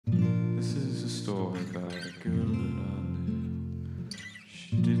story about a girl that I knew.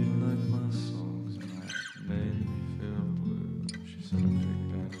 She didn't like my songs and that made me feel blue. She said a big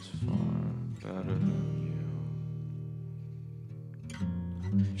band was far better than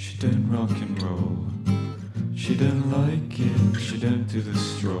you. She didn't rock and roll, she didn't like it, she didn't do the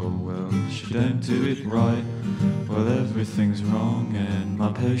stroll. Well, she didn't do it right, well everything's wrong and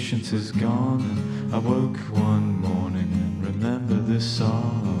my patience is gone. And I woke one morning and remember this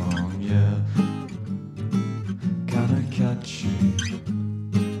song, yeah, kinda catchy.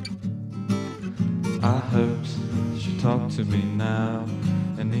 I hoped she'd talk to me now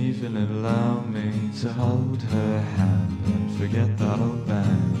and even allow me to hold her hand and forget that old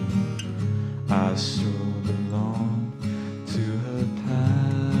band. I strolled along to her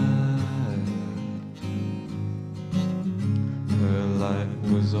path. Her light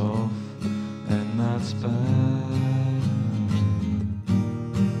was off and that's bad.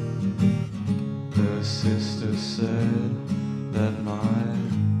 Her sister said that my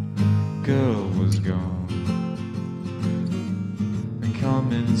girl was gone.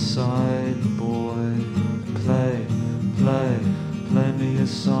 Come inside, boy, play me a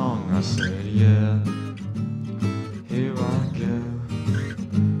song. I said, yeah, here I go.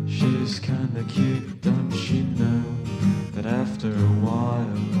 She's kinda cute, don't she know that after a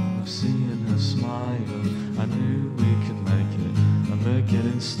while of seeing her smile, I knew we could make it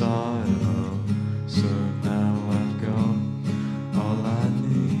in style. So now I've got all I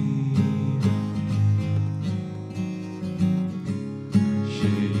need.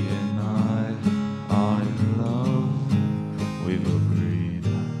 She and I are in love, we've agreed.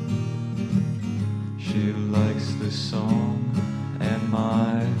 She likes this song and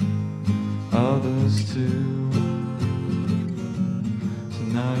my others too. So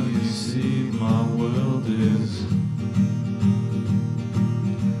now you see my world is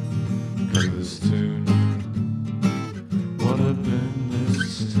this tune. What a been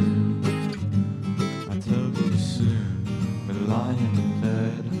this tune. I told you soon, we're lying in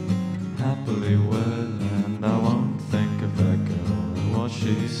bed, happily wed, and I won't think of that girl and what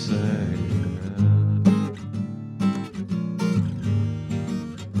she said.